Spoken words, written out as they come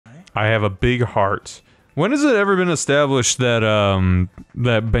I have a big heart. When has it ever been established that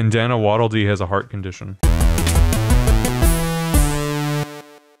that Bandana Waddle Dee has a heart condition?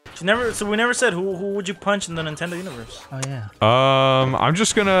 So we never said who would you punch in the Nintendo universe? Oh yeah. I'm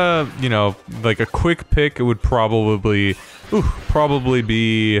just gonna, you know, like a quick pick. It would probably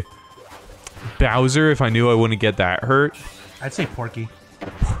be Bowser if I knew I wouldn't get that hurt. I'd say Porky.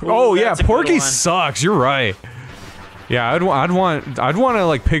 Oh yeah, that's a good Porky one. sucks. You're right. Yeah, I'd want to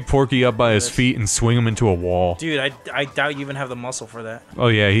like pick Porky up by his feet and swing him into a wall. Dude, I doubt you even have the muscle for that. Oh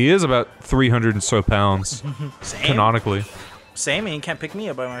yeah, he is about 300 and so pounds, Same. canonically. Same, and you can't pick me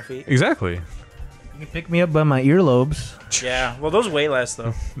up by my feet. Exactly. You can pick me up by my earlobes. Yeah, well, those weigh less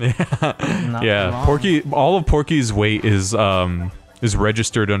though. Not Yeah, wrong. Porky. All of Porky's weight is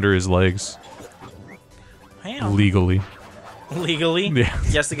registered under his legs Damn. legally. Legally? Yeah.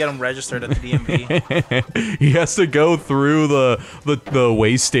 He has to get them registered at the DMV. He has to go through the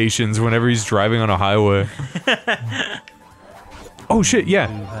weigh stations whenever he's driving on a highway. Oh shit! Yeah.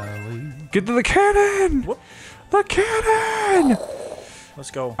 Get to the cannon. Whoop. The cannon.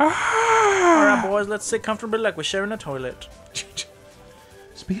 Let's go. Ah! Alright, boys, let's sit comfortably like we're sharing a toilet.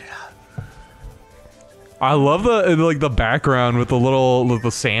 Speed it up. I love the background with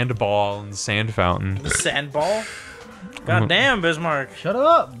the sand ball and sand fountain. The sandball? God damn, Bismarck. Shut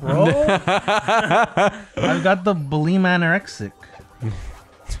up, bro. I've got the bulimia anorexic.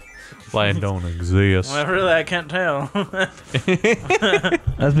 Land don't exist. Well, really, I can't tell. That's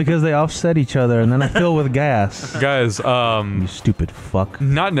because they offset each other, and then I fill with gas. Guys, You stupid fuck.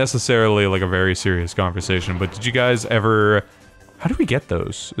 not necessarily like a very serious conversation, but did you guys ever? How do we get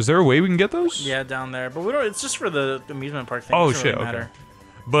those? Is there a way we can get those? Yeah, down there. But we don't. It's just for the amusement park thing. Oh It doesn't shit. really Okay. matter.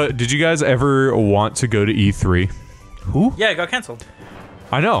 But did you guys ever want to go to E3? Who? Yeah, it got canceled.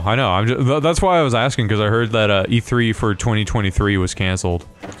 I know. That's why I was asking, because I heard that E3 for 2023 was canceled.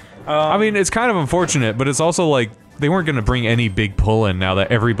 I mean, it's kind of unfortunate, but it's also like they weren't going to bring any big pull in now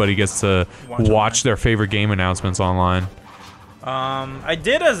that everybody gets to watch their favorite game announcements online. I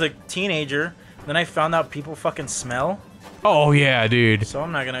did as a teenager. Then I found out people fucking smell. Oh yeah, dude. So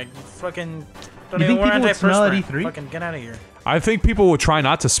I'm not gonna fucking. Don't You even think wear people would smell at antiperspirant. E3? Fucking get out of here. I think people would try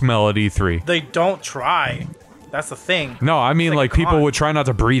not to smell at E3. They don't try. That's the thing. No, I mean like people con. would try not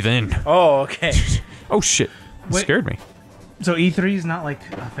to breathe in. Oh, okay. Oh shit. It Wait. scared me. So E3 is not like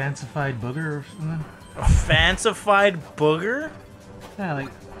a fancified booger or something? A fancified booger? Yeah, like,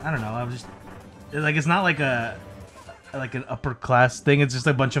 I don't know. I was just... Like, it's not like an upper class thing. It's just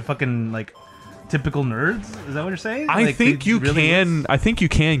a bunch of fucking, like, typical nerds? Is that what you're saying? I Like, think they you really can. I think you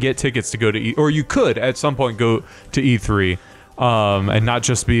can get tickets to go to or you could at some point go to E3, and not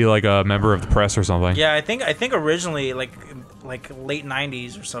just be like a member of the press or something. Yeah, I think originally like late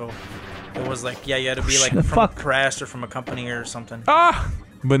 '90s or so, it was like you had to be like the from fuck? a press or from a company or something.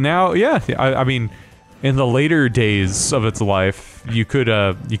 But now, yeah, I mean, in the later days of its life, you could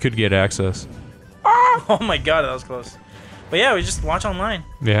get access. Oh my god, that was close. But yeah, we just watch online.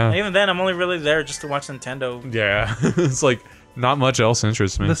 Yeah. And even then, I'm only really there just to watch Nintendo. Yeah. It's like not much else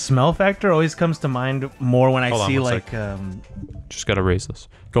interests me. The smell factor always comes to mind more when I Hold on see one like Just gotta raise this.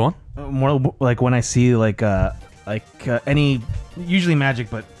 Go on. more like when I see like any usually Magic,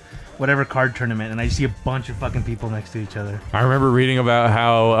 but whatever card tournament, and I see a bunch of fucking people next to each other. I remember reading about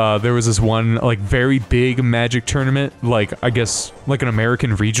how there was this one like very big Magic tournament, like I guess like an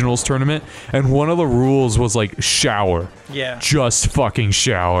American regionals tournament, and one of the rules was like shower. Yeah. Just fucking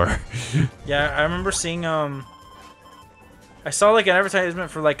shower. Yeah, I remember seeing I saw like an advertisement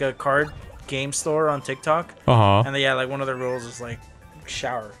for like a card game store on TikTok, and yeah, like one of the rules is like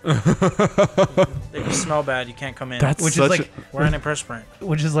shower. If you smell bad, you can't come in. That's Which is such like wear an antiperspirant.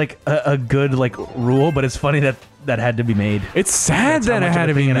 which is like a good like rule, but it's funny that had to be made. It's sad That's how that it much had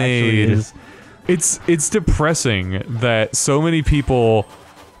of to a be thing it actually made. is. It's depressing that so many people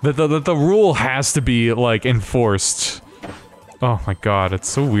that the rule has to be like enforced. Oh my god, it's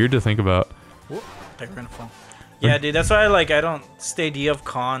so weird to think about. Whoop, they're gonna fall. Yeah, dude, that's why I don't stay D of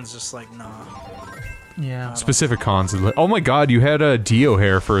cons. Just like nah. Yeah. Specific cons. Oh my god, you had a Dio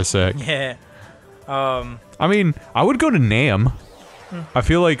hair for a sec. Yeah. I mean, I would go to NAMM. I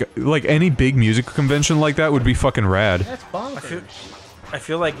feel like any big music convention like that would be fucking rad. That's bonkers. I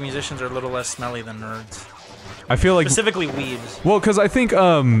feel like musicians are a little less smelly than nerds. I feel like Specifically weebs. well, because I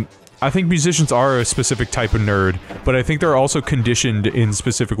think musicians are a specific type of nerd, but I think they're also conditioned in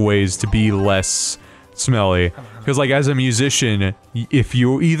specific ways to be less smelly. Because like as a musician, if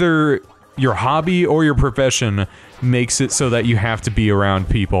you either your hobby or your profession makes it so that you have to be around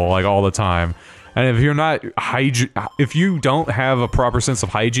people like all the time. And if you're not if you don't have a proper sense of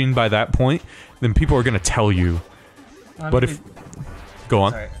hygiene by that point, then people are gonna tell you. But if go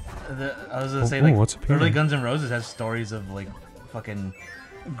on. Sorry. I was gonna say, like, early Guns N' Roses has stories of, like, fucking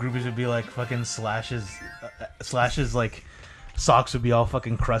groupies would be like fucking Slash's like socks would be all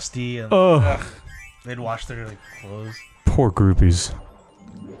fucking crusty and they'd wash their like clothes. Poor groupies.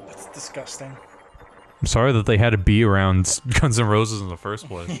 That's disgusting. I'm sorry that they had to be around Guns N' Roses in the first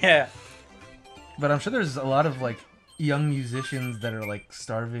place. Yeah. But I'm sure there's a lot of like young musicians that are like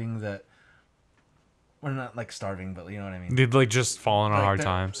starving that. Well, not like starving, but you know what I mean. They'd like just falling on like hard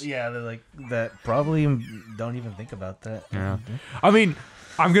times. Yeah, they're like that. Probably don't even think about that. Yeah, I mean,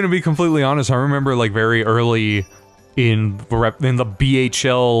 I'm gonna be completely honest. I remember like very early in the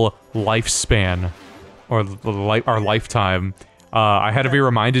BHL lifespan, or our lifetime, I had to be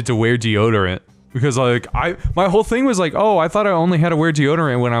reminded to wear deodorant because like my whole thing was like, oh, I thought I only had to wear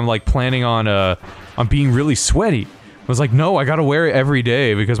deodorant when I'm like planning on being really sweaty. I was like, no, I gotta wear it every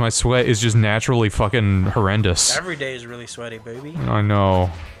day because my sweat is just naturally fucking horrendous. Every day is really sweaty, baby. I know.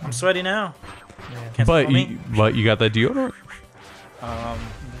 I'm sweaty now. Yeah. But you got that deodorant?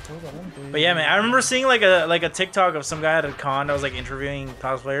 But yeah, man, I remember seeing like a TikTok of some guy at a con that was like interviewing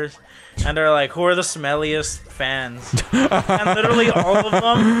cosplayers, and they're like, "Who are the smelliest fans?" And literally all of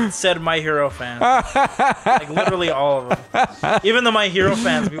them said My Hero fans. Like literally all of them. Even the My Hero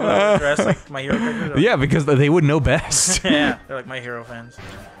fans, people that were dressed like My Hero characters. Yeah, because they would know best. Yeah, they're like My Hero fans.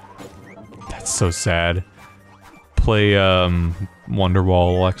 That's so sad. Play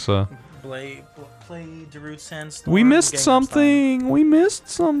Wonderwall, Alexa. Play Darude Sandstorm. We missed something. We missed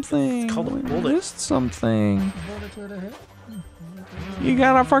something. It's called a bullet. We missed something. You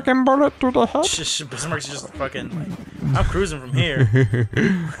got a fucking bullet to the head. Bismarck's just fucking like, I'm cruising from here.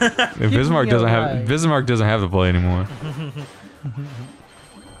 Bismarck doesn't have the play anymore.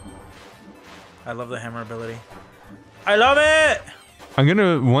 I love the hammer ability. I love it.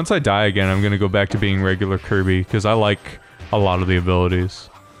 Once I die again, I'm gonna go back to being regular Kirby because I like a lot of the abilities.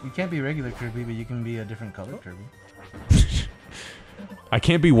 You can't be regular Kirby, but you can be a different color Kirby. I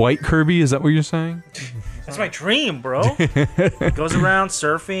can't be white Kirby, is that what you're saying? That's my dream, bro. He goes around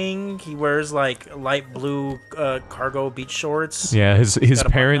surfing. He wears like light blue cargo beach shorts. Yeah, his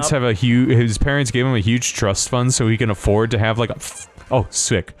parents have his parents gave him a huge trust fund so he can afford to have like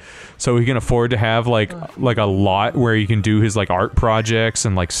so he can afford to have like a lot where he can do his like art projects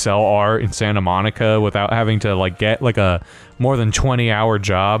and like sell art in Santa Monica without having to like get like a more than 20-hour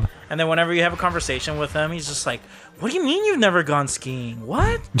job. And then whenever you have a conversation with him, he's just like, "What do you mean you've never gone skiing?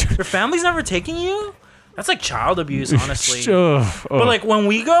 What? Your family's never taking you?" That's like child abuse, honestly. But like when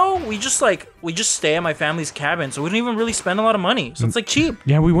we go, we just stay at my family's cabin, so we don't even really spend a lot of money. So it's like cheap.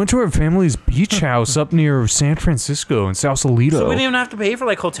 Yeah, we went to our family's beach house up near San Francisco in Sausalito. So we didn't even have to pay for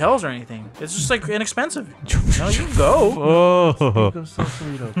like hotels or anything. It's just like inexpensive. You know, you can go. Speak of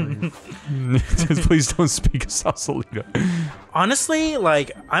Sausalito, please. Please don't speak of Sausalito. Honestly,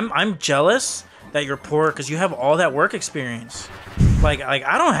 like I'm jealous that you're poor because you have all that work experience. Like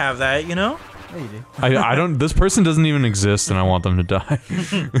I don't have that, you know. Yeah, you do. I don't. This person doesn't even exist, and I want them to die.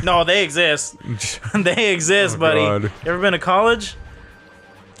 No, they exist. They exist, buddy. God. You ever been to college?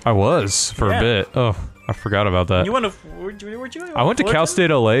 I was for a bit. Oh, I forgot about that. You went to? Where'd you? I went to Cal State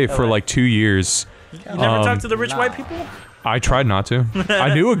LA for like 2 years. You never talked to the rich white people? I tried not to.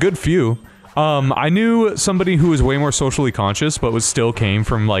 I knew a good few. I knew somebody who was way more socially conscious, but still came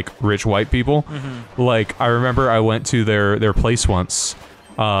from like rich white people. Like I remember I went to their place once.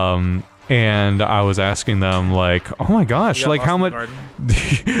 And I was asking them, like, oh my gosh, like how much...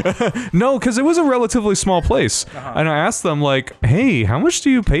 No, because it was a relatively small place. And I asked them, like, hey, how much do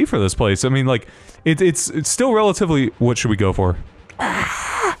you pay for this place? I mean, like, it's still relatively... What should we go for?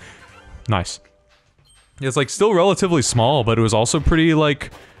 Nice. It's, like, still relatively small, but it was also pretty,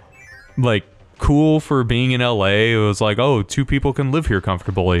 like, cool for being in LA. It was like, oh, 2 people can live here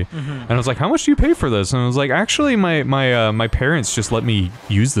comfortably. And I was like, how much do you pay for this? And I was like, actually, my parents just let me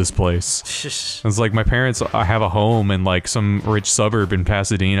use this place. It's like my parents have a home in like some rich suburb in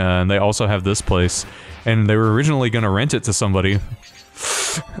Pasadena, and they also have this place, and they were originally gonna rent it to somebody.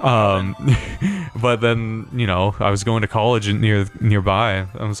 But then, you know, I was going to college nearby.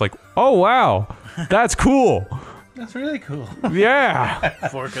 I was like, oh wow, that's cool. That's really cool. Yeah.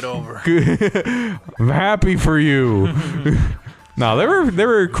 Fork it over. I'm happy for you. No, they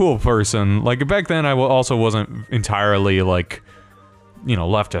were a cool person. Like back then, I also wasn't entirely like, you know,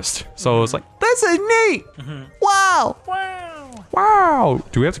 leftist. So I was like, this is neat. Wow. Wow. Wow.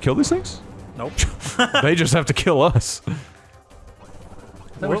 Do we have to kill these things? Nope. They just have to kill us. I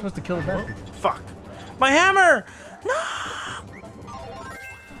thought we're supposed to kill the bad people. Fuck. My hammer. No.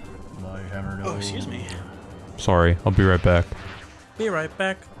 My hammer. No. Oh, excuse me. Sorry, I'll be right back. Be right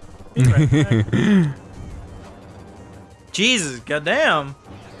back. Be right back. Jesus, goddamn.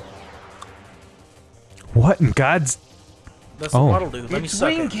 What in God's... That's a waddle dude. Let me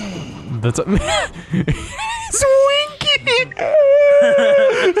suck it. That's a... It's Winky!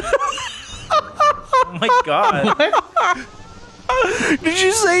 Oh my god. Did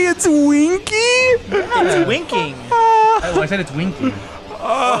you say it's Winky? Yeah, it's winking. Oh, I said it's Winky.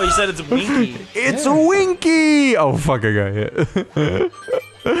 Oh, you said it's Winky. It's Winky! Oh, fuck, I got hit.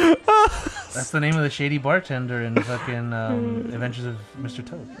 That's the name of the shady bartender in fucking Adventures of Mr.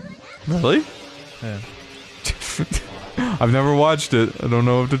 Toad. Really? Yeah. I've never watched it. I don't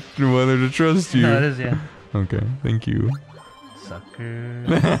know whether to trust you. No, it is, yeah. Okay, thank you. Sucker.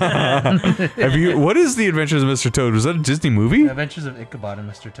 Have you? What is the Adventures of Mr. Toad? Was that a Disney movie? Adventures of Ichabod and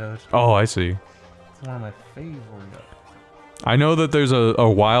Mr. Toad. Oh, I see. It's one of my favorite. I know that there's a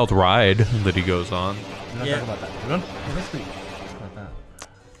wild ride that he goes on. We don't talk about that. We don't. Let's talk about that.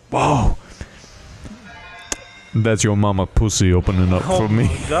 Whoa! That's your mama pussy opening up for me.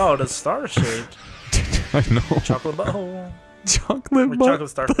 Oh my god, it's star shaped. I know. Chocolate butthole. Chocolate butt. Chocolate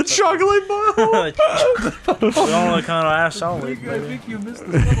star. The chocolate butthole. We don't look kind of ass solid, I think you missed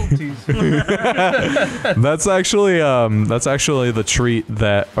the subtleties. That's actually the treat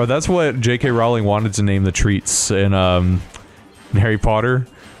that, or that's what J.K. Rowling wanted to name the treats in Harry Potter.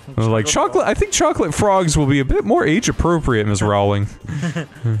 Like chocolate. I think chocolate frogs will be a bit more age appropriate, Miss Rowling.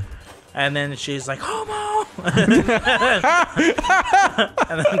 And then she's like, homo! and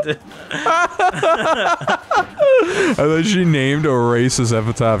then she named a racist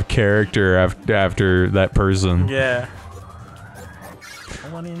epitaph character after that person. Yeah.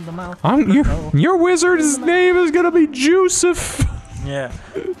 Your wizard's name is gonna be Joseph. Yeah.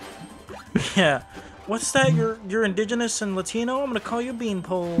 Yeah. What's that? You're indigenous and Latino? I'm gonna call you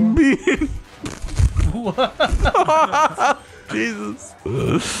Beanpole. Bean. Jesus.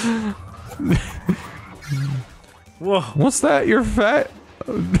 Whoa. What's that? You're fat?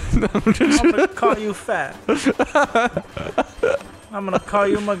 I'm gonna call you fat. I'm gonna call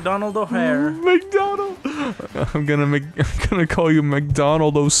you McDonald O'Hare. McDonald. I'm gonna call you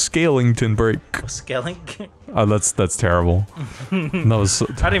McDonald O'Scalington Break. Skelling? Oh, that's terrible. That was. I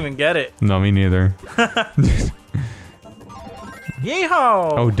didn't even get it. No, me neither.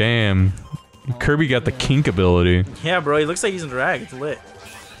 Yeehaw! Oh damn. Kirby got the kink ability. Yeah, bro, he looks like he's in drag. It's lit.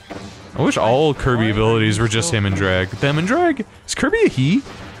 I wish all Kirby abilities were just him and drag. Them and drag? Is Kirby a he?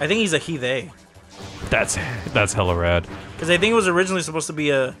 I think he's a he/they. That's hella rad. Because I think it was originally supposed to be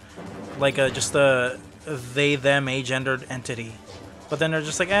just a they/them agendered entity, but then they're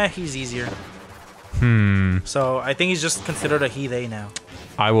just like, he's easier. So I think he's just considered a he/they now.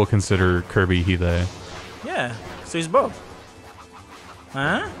 I will consider Kirby he/they. Yeah, so he's both.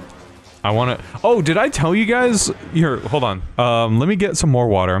 Huh? I want to. Oh, did I tell you guys? Here, hold on. Let me get some more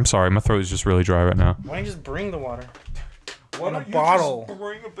water. I'm sorry, my throat is just really dry right now. Why don't you just bring the water? Why in a bottle? Just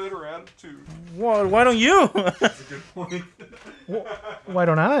bring a better attitude. Why don't you? That's a good point. Why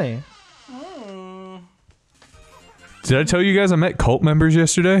don't I? Did I tell you guys I met cult members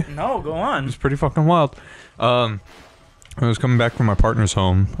yesterday? No, go on. It was pretty fucking wild. I was coming back from my partner's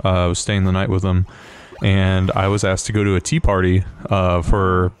home. I was staying the night with them. And I was asked to go to a tea party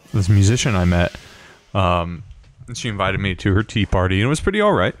for this musician I met. And she invited me to her tea party, and it was pretty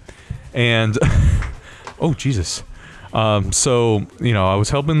alright. And, oh, Jesus. So, you know, I was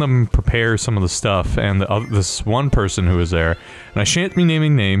helping them prepare some of the stuff, and this one person who was there, and I shan't be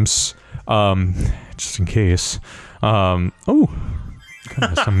naming names, just in case. Oh,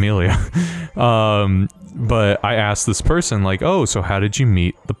 goodness, Amelia. But I asked this person, like, oh, so how did you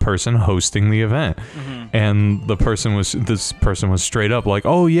meet the person hosting the event? And this person was straight up like,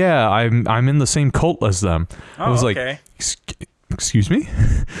 oh yeah, I'm in the same cult as them. Oh, I was okay. like, excuse me?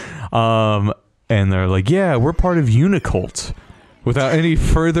 And they're like, yeah, we're part of Unicult. Without any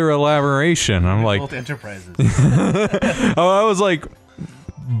further elaboration. I'm like, Cult Enterprises. I was like,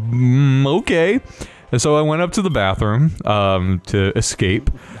 okay. And so I went up to the bathroom to escape.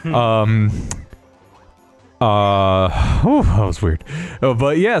 Oh, that was weird. Oh,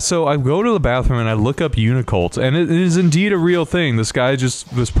 but yeah, so I go to the bathroom and I look up Unicult, and it is indeed a real thing. This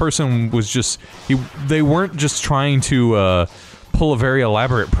person was just, they weren't just trying to pull a very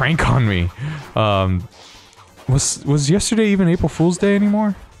elaborate prank on me. Was yesterday even April Fool's Day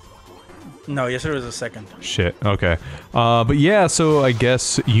anymore? No, yesterday was the 2nd. Shit, okay. But yeah, so I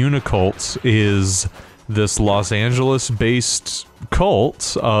guess Unicult is this Los Angeles-based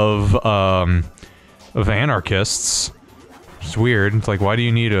cult of anarchists. It's weird. It's like, why do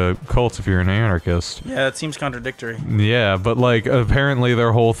you need a cult if you're an anarchist? Yeah, that seems contradictory. Yeah, but like, apparently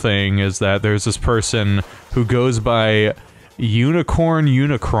their whole thing is that there's this person who goes by Unicorn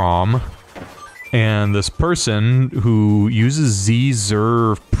Unicrom, and this person who uses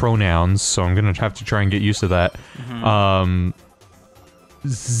Z-zer pronouns, so I'm gonna have to try and get used to that.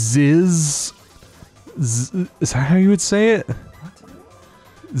 Is that how you would say it?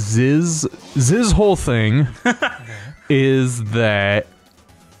 Z's whole thing is that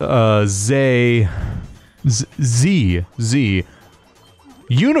Z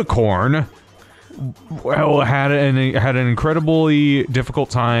Unicorn, well, had an incredibly difficult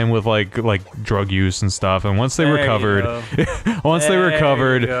time with like drug use and stuff, and once they recovered, they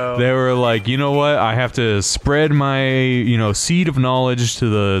were like, you know what, I have to spread my seed of knowledge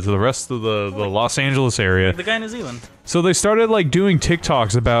to the rest of the Los Angeles area. The guy in New Zealand. So they started like doing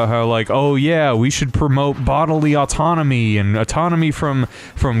TikToks about how like, oh yeah, we should promote bodily autonomy and autonomy from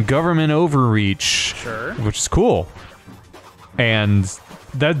government overreach, sure, which is cool. And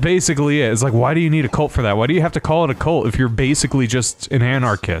that's basically it. It's like, why do you need a cult for that? Why do you have to call it a cult if you're basically just an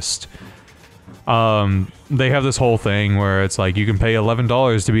anarchist? They have this whole thing where it's like you can pay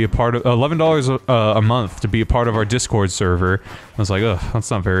 $11 to be a part of $11 a month to be a part of our Discord server. I was like, ugh, that's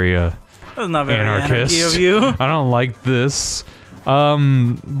not very that's not very anarchist anarchy of you. I don't like this.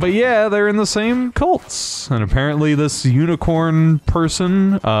 But yeah, they're in the same cults, and apparently this unicorn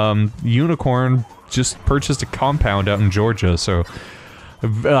person, Unicorn, just purchased a compound out in Georgia, so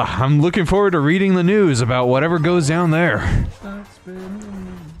I'm looking forward to reading the news about whatever goes down there.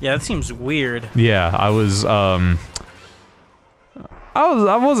 Yeah, that seems weird. Yeah, I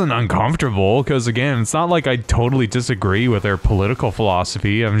wasn't uncomfortable, because again, it's not like I totally disagree with their political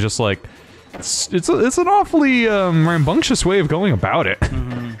philosophy. I'm just like, it's an awfully rambunctious way of going about it.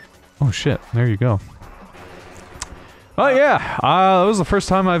 Oh shit, there you go. Oh yeah, that was the first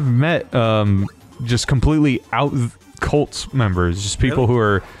time I've met just completely out cult members, just people who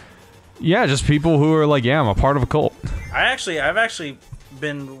are, yeah, just people who are like, yeah, I'm a part of a cult. I've actually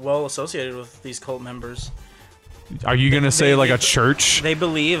been well associated with these cult members. Are you gonna say like a church? They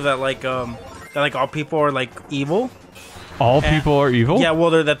believe that like all people are like evil. All people are evil? Yeah,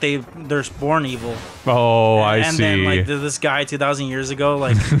 well, they're born evil. Oh, I see. And then like this guy 2,000 years ago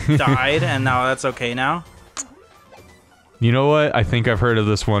like died, and now that's okay now. You know what? I think I've heard of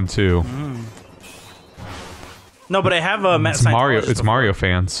this one too. No, but I have met Scientologists It's Mario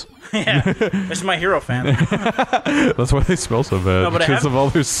fans. Yeah, it's my hero fan. That's why they smell so bad, because of all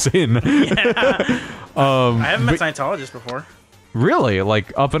their sin. Yeah. I haven't met Scientologists before. Really?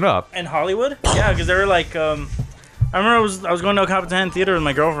 Like up and up? In Hollywood? Yeah, because they were like, I remember I was going to a Copperton theater with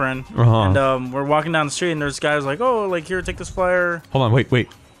my girlfriend, and we're walking down the street, and there's this guy who's like, oh, like, here, take this flyer. Hold on, wait.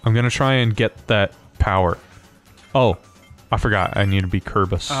 I'm gonna try and get that power. Oh, I forgot. I need to be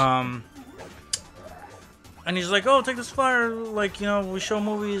KIRBY'S. And he's like, oh, take this flyer, like, we show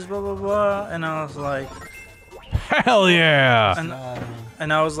movies, blah, blah, blah. And I was like... Hell yeah!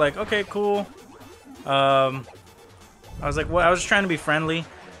 And I was like, okay, cool. I was like, well, I was just trying to be friendly.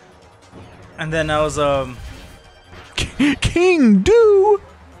 And then I was, King Do!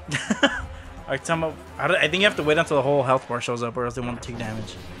 I think you have to wait until the whole health bar shows up, or else they won't take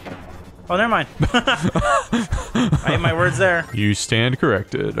damage. Oh, never mind. I had my words there. You stand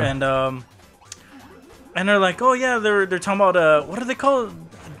corrected. And they're like, oh yeah, they're talking about what are they called?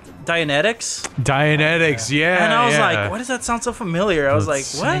 Dianetics? Dianetics, yeah. And I was like, why does that sound so familiar? I was like,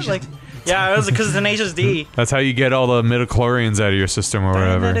 what? Like, yeah, it was because it's an HSD. That's how you get all the midichlorians out of your system or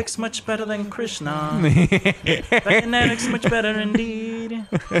whatever. Dianetics much better than Krishna. Dianetics much better indeed.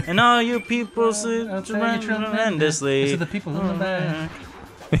 And all you people sit tremendously. These are the people in the back.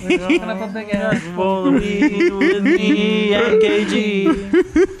 With me and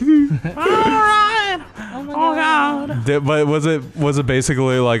KG. Alright. Oh god. But was it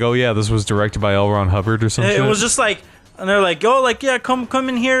basically like, oh yeah, this was directed by L. Ron Hubbard or something? It was just like, and they're like, oh, like, yeah, come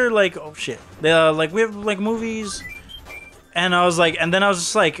in here, like, oh shit. They like, we have like movies. And I was like, and then I was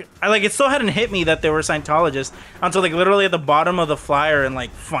just like, it still hadn't hit me that they were Scientologists until like literally at the bottom of the flyer in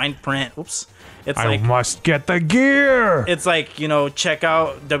like fine print. Oops. It's I must get the gear. It's like, check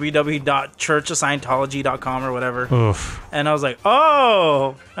out www.churchofscientology.com or whatever. Oof. And I was like,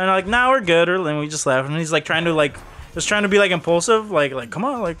 oh. And I'm like, nah, we're good. And we just left. And he's like trying to be like impulsive, like come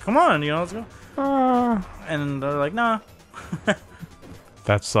on, let's go. And they're like, nah.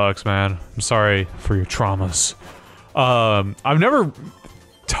 That sucks, man. I'm sorry for your traumas. I've never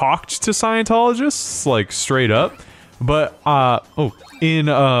talked to Scientologists like straight up, but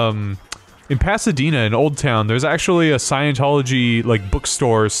in Pasadena, in Old Town, there's actually a Scientology like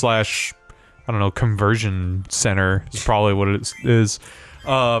bookstore / I don't know, conversion center is probably what it is.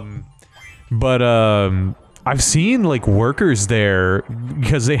 I've seen like workers there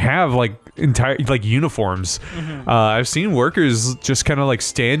because they have like entire like uniforms. I've seen workers just kind of like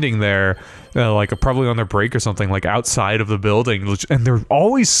standing there, like probably on their break or something, like outside of the building, and they're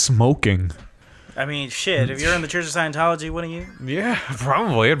always smoking. I mean, shit. If you're in the Church of Scientology, wouldn't you? Yeah,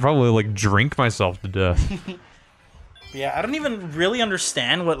 probably. I'd probably like drink myself to death. Yeah, I don't even really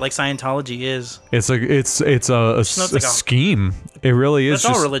understand what like Scientology is. It's a scheme. It really is.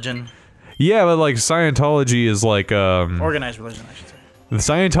 It's all religion. Yeah, but like Scientology is like organized religion, I should say.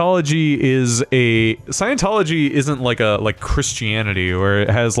 Scientology isn't like Christianity where it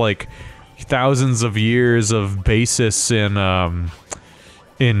has like thousands of years of basis in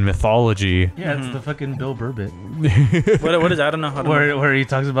mythology. Yeah, it's the fucking Bill Burr bit. What is that? I don't know. Where he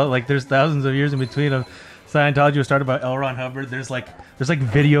talks about like there's thousands of years in between of Scientology was started by L. Ron Hubbard. There's like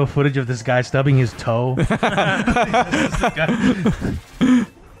video footage of this guy stubbing his toe.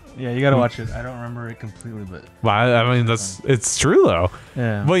 Yeah, you gotta watch it. I don't remember it completely, but I mean it's true though.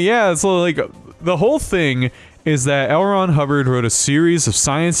 Yeah. But yeah, it's like the whole thing is that L. Ron Hubbard wrote a series of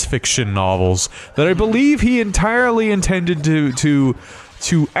science fiction novels that I believe he entirely intended to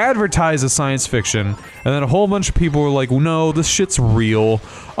advertise as science fiction, and then a whole bunch of people were like, no, this shit's real.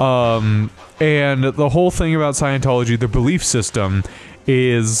 And the whole thing about Scientology, the belief system,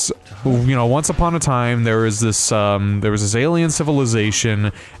 is, you know, once upon a time there was this alien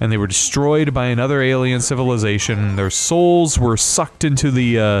civilization, and they were destroyed by another alien civilization. Their souls were sucked into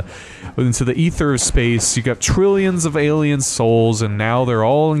the ether of space. You got trillions of alien souls, and now they're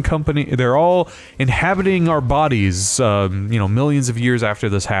all inhabiting our bodies. You know, millions of years after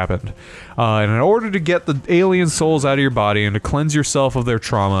this happened. And in order to get the alien souls out of your body and to cleanse yourself of their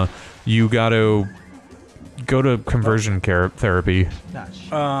trauma, you got to go to conversion therapy.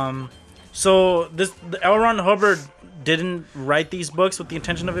 So the L. Ron Hubbard didn't write these books with the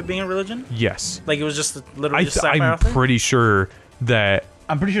intention of it being a religion? Yes. Like it was just literally just sci-fi I'm pretty sure that.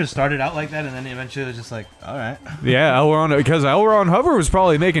 I'm pretty sure it started out like that, and then eventually it was just like, all right. Yeah, because L. Ron Hubbard was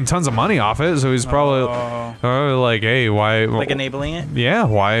probably making tons of money off it, so he's probably like, hey, why? Like enabling it? Yeah,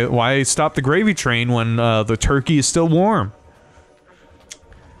 why stop the gravy train when the turkey is still warm?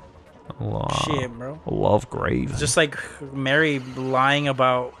 Shit, bro. Love gravy. Just like Mary lying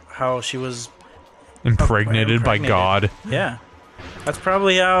about how she was impregnated by God. Yeah. That's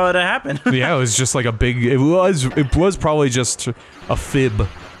probably how it happened. Yeah, it was just like a big. It was probably just a fib.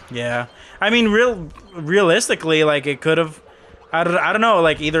 Yeah, I mean, realistically, like it could have. I don't know.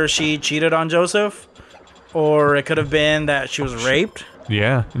 Like either she cheated on Joseph, or it could have been that she was raped.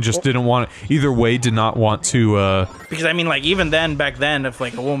 Yeah, just didn't want. Either way, did not want to. Because I mean, like even then, back then, if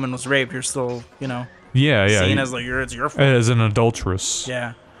like a woman was raped, you're still, you know. Yeah, yeah. Seen as like it's your fault. As an adulteress.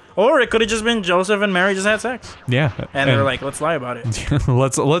 Yeah. Or it could have just been Joseph and Mary just had sex. Yeah. And they're like, let's lie about it.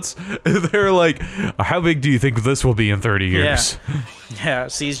 let's they're like, how big do you think this will be in 30 years? Yeah,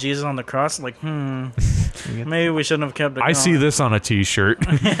 sees Jesus on the cross, like, maybe we shouldn't have kept it going. I see this on a t-shirt.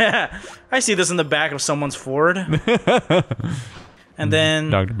 Yeah. I see this in the back of someone's Ford. And then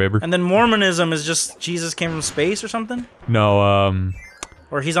Dr. Baber. And then Mormonism is just Jesus came from space or something? No,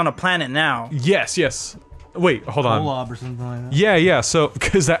 or he's on a planet now. Yes. Wait, hold on. Kolob or something like that. Yeah. So,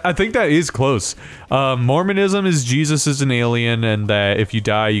 because I think that is close. Mormonism is Jesus is an alien, and that if you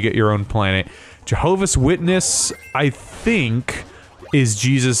die, you get your own planet. Jehovah's Witness, I think, is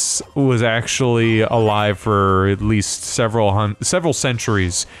Jesus was actually alive for at least several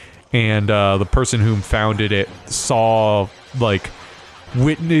centuries, and the person who founded it saw, like,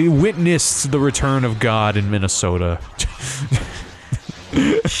 witnessed the return of God in Minnesota.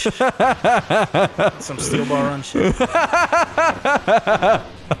 Some steel bar run shit.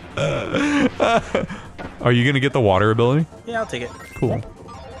 Are you gonna get the water ability? Yeah, I'll take it. Cool.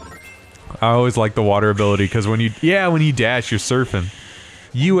 I always like the water ability because when you dash, you're surfing.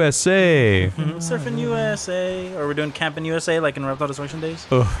 USA. Surfing USA. Or we're doing Camp in USA like in Reptile Destruction days.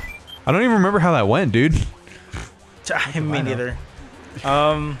 Ugh. I don't even remember how that went, dude. Me neither.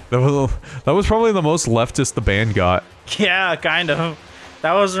 That was probably the most leftist the band got. Yeah, kind of.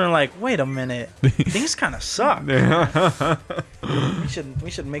 That was like, wait a minute, things kind of suck.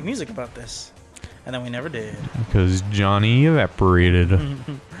 we should make music about this, and then we never did. Because Johnny evaporated.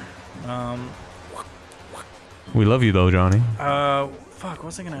 We love you though, Johnny. Fuck,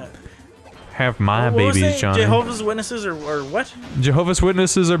 what's I gonna? Have my babies, Johnny. Jehovah's Witnesses or what? Jehovah's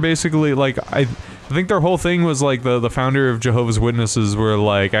Witnesses are basically like I think their whole thing was like the founder of Jehovah's Witnesses were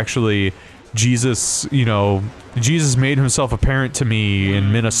like actually. Jesus, you know, Jesus made himself apparent to me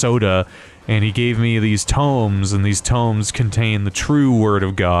in Minnesota, and he gave me these tomes, and these tomes contain the true word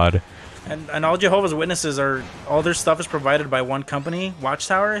of God. And all Jehovah's Witnesses all their stuff is provided by one company,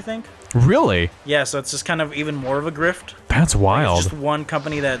 Watchtower, I think. Really? Yeah, so it's just kind of even more of a grift. That's wild. It's just one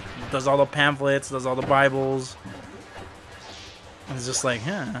company that does all the pamphlets, does all the Bibles. And it's just like,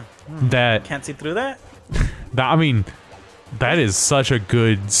 that can't see through that. I mean, that is such a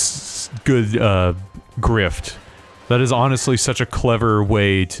good grift. That is honestly such a clever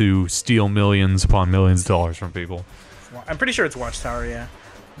way to steal millions upon millions of dollars from people. I'm pretty sure it's Watchtower, yeah.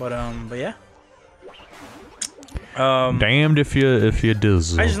 But yeah. Damned if you do.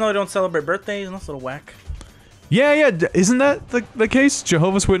 I just know they don't celebrate birthdays, and that's a little whack. Yeah. Isn't that the case?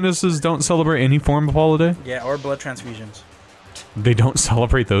 Jehovah's Witnesses don't celebrate any form of holiday? Yeah, or blood transfusions. They don't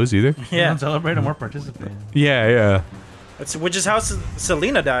celebrate those either? Yeah. They don't celebrate them or participate. Yeah. Which is how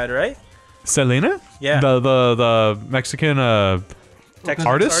Selena died, right? Selena? Yeah. The Mexican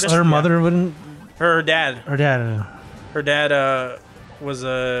artist? Her mother wouldn't... Her dad. Her dad... Her dad was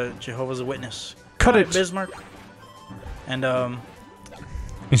a Jehovah's Witness. Cut it. Bismarck. And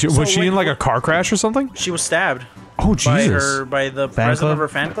was she in like a car crash or something? She was stabbed. Oh Jesus! By the president of her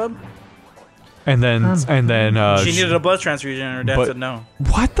fan club. And then she needed a blood transfusion, and her dad said no.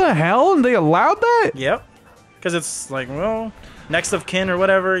 What the hell? And they allowed that? Yep. Because it's like, well, next of kin or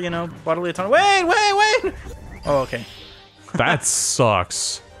whatever, you know, bodily autonomy. Wait! Oh, okay. That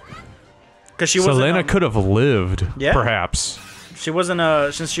sucks. Because she Selena could have lived, yeah. Perhaps. She wasn't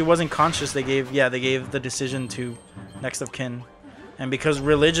since she wasn't conscious. They gave the decision to next of kin, and because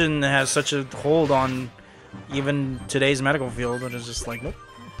religion has such a hold on even today's medical field, it is just like, nope.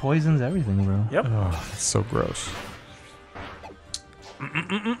 Poisons everything, bro. Yep. Oh, that's so gross.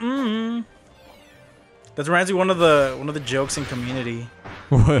 That reminds me of one of the jokes in Community,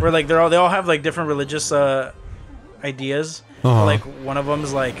 What? where like they all have like different religious ideas. Like one of them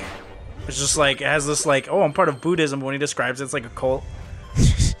is like. It's just like, it has this like, oh, I'm part of Buddhism, but when he describes it, it's like a cult.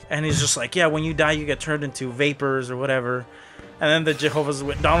 And he's just like, yeah, when you die, you get turned into vapors or whatever. And then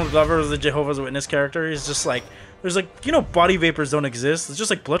Donald Glover was the Jehovah's Witness character. He's just like, there's like, you know, body vapors don't exist. It's just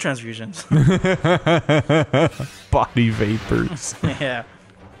like blood transfusions. Body vapors. Yeah.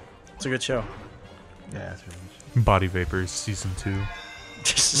 It's a good show. Yeah, that's really good. Body Vapors, Season 2.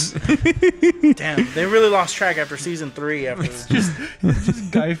 Damn, they really lost track after season 3. After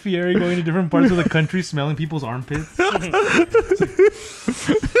just Guy Fieri going to different parts of the country, smelling people's armpits.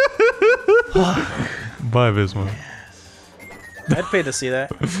 Bye, Bismarck. I'd pay to see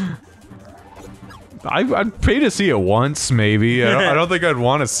that. I'd pay to see it once, maybe. I don't think I'd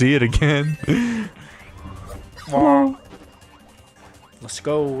want to see it again. Let's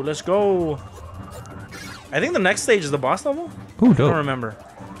go. I think the next stage is the boss level. Ooh, I dope. don't remember.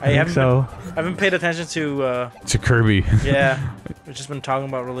 I haven't paid attention to Kirby. Yeah, we've just been talking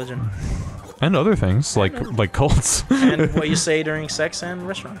about religion and other things like cults and what you say during sex and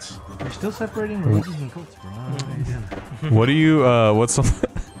restaurants. You're still separating religions and cults, bro. What do you what's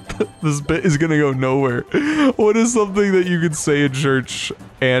something this bit is gonna go nowhere. What is something that you could say in church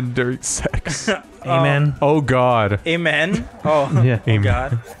and during sex? Amen. Oh God. Amen. Oh yeah. Oh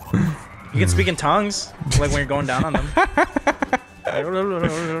God. You can speak in tongues, like when you're going down on them.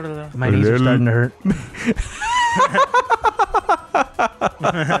 My knees are starting to hurt.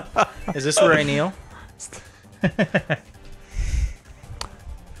 Is this where I kneel?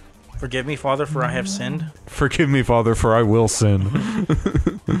 Forgive me, Father, for I have sinned. Forgive me, Father, for I will sin.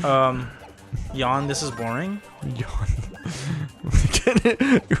 Yawn, this is boring. Yawn.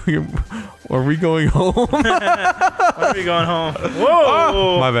 Are we going home? Are we going home?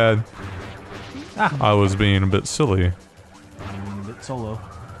 Whoa! My bad. I was being a bit silly. A bit solo.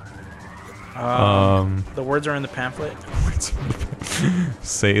 The words are in the pamphlet.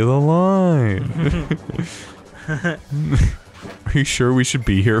 Say the line. Are you sure we should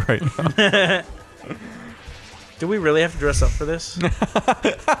be here right now? Do we really have to dress up for this?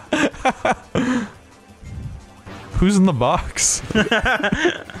 Who's in the box?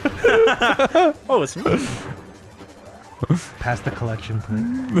 Oh, it's me. Pass the collection plate.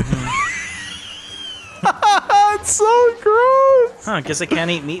 It's so gross. Huh, guess I can't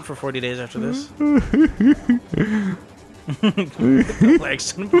eat meat for 40 days after this.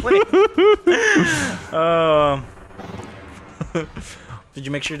 Collection plate. Did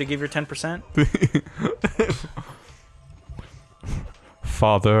you make sure to give your 10%?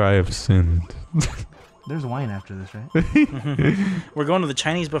 Father, I have sinned. There's wine after this, right? We're going to the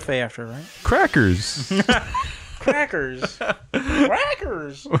Chinese buffet after, right? Crackers. Crackers.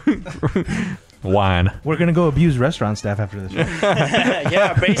 Crackers. Wine. We're gonna go abuse restaurant staff after this, right?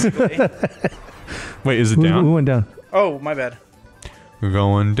 Yeah, basically. Wait, is it down? Who went down? Oh, my bad. We're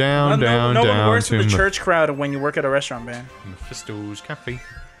going down, down, no down. one worse to than the church crowd when you work at a restaurant, man. Mephisto's Cafe.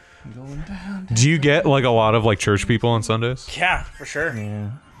 Going down. Do you get like a lot of like church people on Sundays? Yeah, for sure.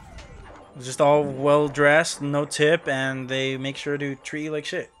 Yeah. Just all well dressed, no tip, and they make sure to treat you like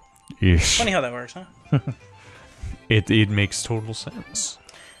shit. Yeesh. Funny how that works, huh? It makes total sense.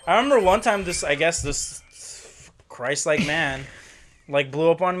 I remember one time this Christ-like man like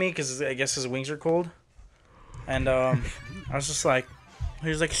blew up on me because I guess his wings are cold, and I was just like, he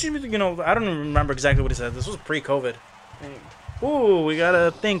was like, excuse me, you know, I don't even remember exactly what he said. This was pre-COVID. Ooh, we got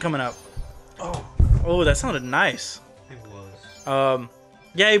a thing coming up. Oh, that sounded nice. It was.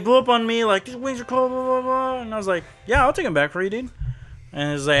 Yeah, he blew up on me like, these wings are cold, blah blah blah, and I was like, yeah, I'll take them back for you, dude.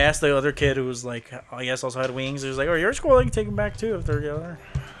 And as I asked the other kid who was like, I guess also had wings, he was like, oh, yours cool, I can take them back too if they're yellow.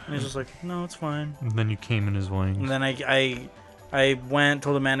 And he's just like, no, it's fine. And then you came in his wings. And then I went,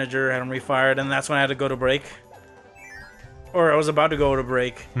 told the manager, had him refired, and that's when I had to go to break. Or I was about to go to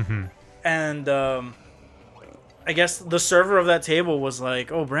break. Mm-hmm. And I guess the server of that table was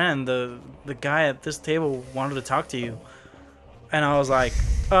like, oh, Brand, the guy at this table wanted to talk to you. And I was like,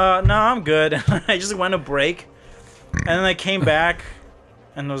 no, I'm good. And I just went to break. And then I came back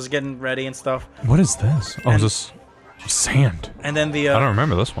and was getting ready and stuff. What is this? Oh, this sand. And then I don't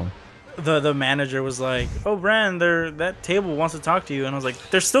remember this one. The manager was like, oh, Brand, that table wants to talk to you. And I was like,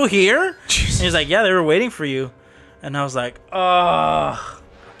 they're still here? Jeez. And he's like, yeah, they were waiting for you. And I was like,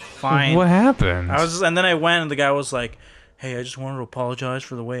 fine. What happened? And then I went, and the guy was like, hey, I just wanted to apologize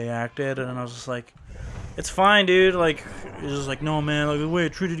for the way I acted. And I was just like, it's fine, dude. Like, he was just like, no, man, like the way I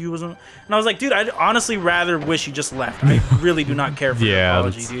treated you wasn't. And I was like, dude, I'd honestly rather wish you just left. I really do not care for your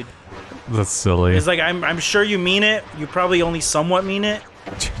apology, dude. That's silly. It's like, I'm sure you mean it. You probably only somewhat mean it.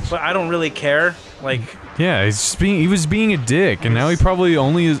 But I don't really care. Like, yeah, he was being a dick, and now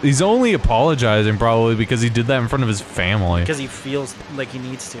he's only apologizing probably because he did that in front of his family. Because he feels like he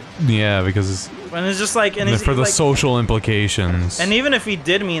needs to. Yeah, because and it's just like, and it's for the like, social implications. And even if he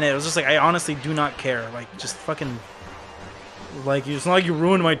did mean it, it was just like, I honestly do not care. Like, just fucking, like, it's not like you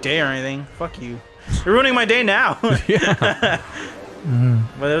ruined my day or anything. Fuck you. You're ruining my day now. Yeah.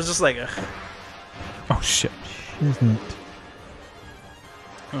 But it was just like, ugh. Oh shit. Isn't it?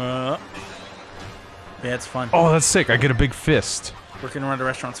 Yeah, it's fun. Oh, that's sick. I get a big fist. Working around a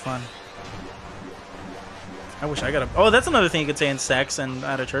restaurant's fun. I wish I got a... Oh, that's another thing you could say in sex and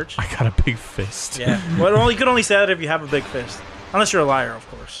at a church. I got a big fist. Yeah. Well, you could only say that if you have a big fist. Unless you're a liar, of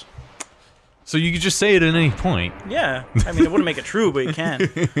course. So you could just say it at any point. Yeah. I mean, it wouldn't make it true, but you can.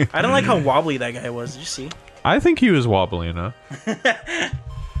 I don't like how wobbly that guy was. Did you see? I think he was wobbly enough.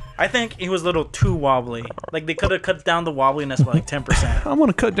 I think he was a little too wobbly. Like, they could have cut down the wobbliness by like 10%. I want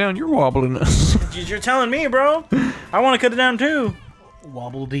to cut down your wobbliness. You're telling me, bro. I want to cut it down, too.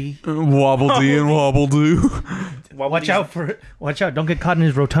 Wobbledy. Wobbledy and wobble-doo. Watch out for it. Watch out. Don't get caught in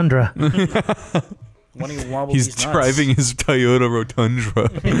his rotundra. When he wobbles, He's driving his Toyota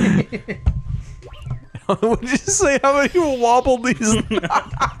Rotundra. What did you say? How many people wobbled these?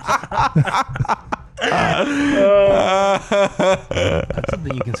 That's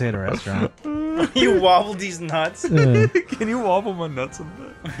something you can say at a restaurant. You wobble these nuts. Can you wobble my nuts a bit?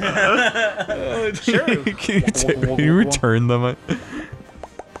 Sure. Can you return them?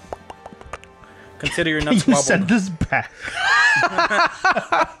 Consider your nuts You wobbled. send this back.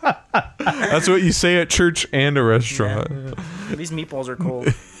 That's what you say at church and a restaurant. Yeah. These meatballs are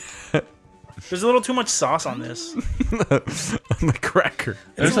cold. There's a little too much sauce on this. On the cracker.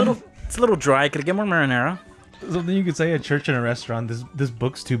 It's a little dry. Could I get more marinara? Something you could say at church and a restaurant. This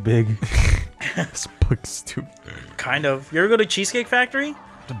book's too big. This book's too big. Kind of. You ever go to Cheesecake Factory?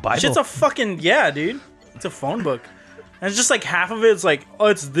 The Bible. Shit's a fucking... Yeah, dude. It's a phone book. And it's just like half of it's like, oh,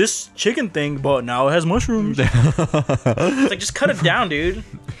 it's this chicken thing, but now it has mushrooms. It's like, just cut it down, dude.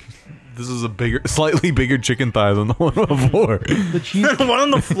 This is a slightly bigger chicken thigh than the one on the floor. The cheese. The one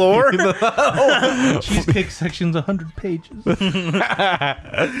on the floor? The cheesecake section's 100 pages. That's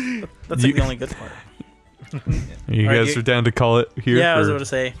like the only good part. You guys are down to call it here? Yeah, I was about to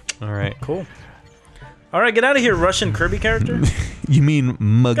say. All right. Cool. All right, get out of here, Russian Kirby character. You mean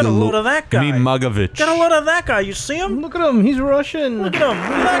Magalo? Got a load of that guy. You mean Magovich? Got a load of that guy. You see him? Look at him. He's Russian. Look at him. Look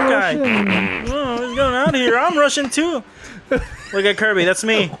at that guy. Oh, he's going out here. I'm Russian too. Look at Kirby. That's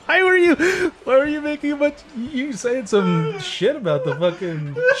me. Why were you making a bunch? You saying some shit about the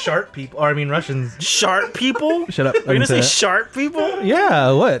fucking sharp people? Or I mean Russians. Sharp people? Shut up. Are you gonna say sharp people?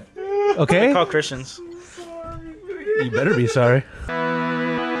 Yeah. What? Okay. They call Christians. You better be sorry.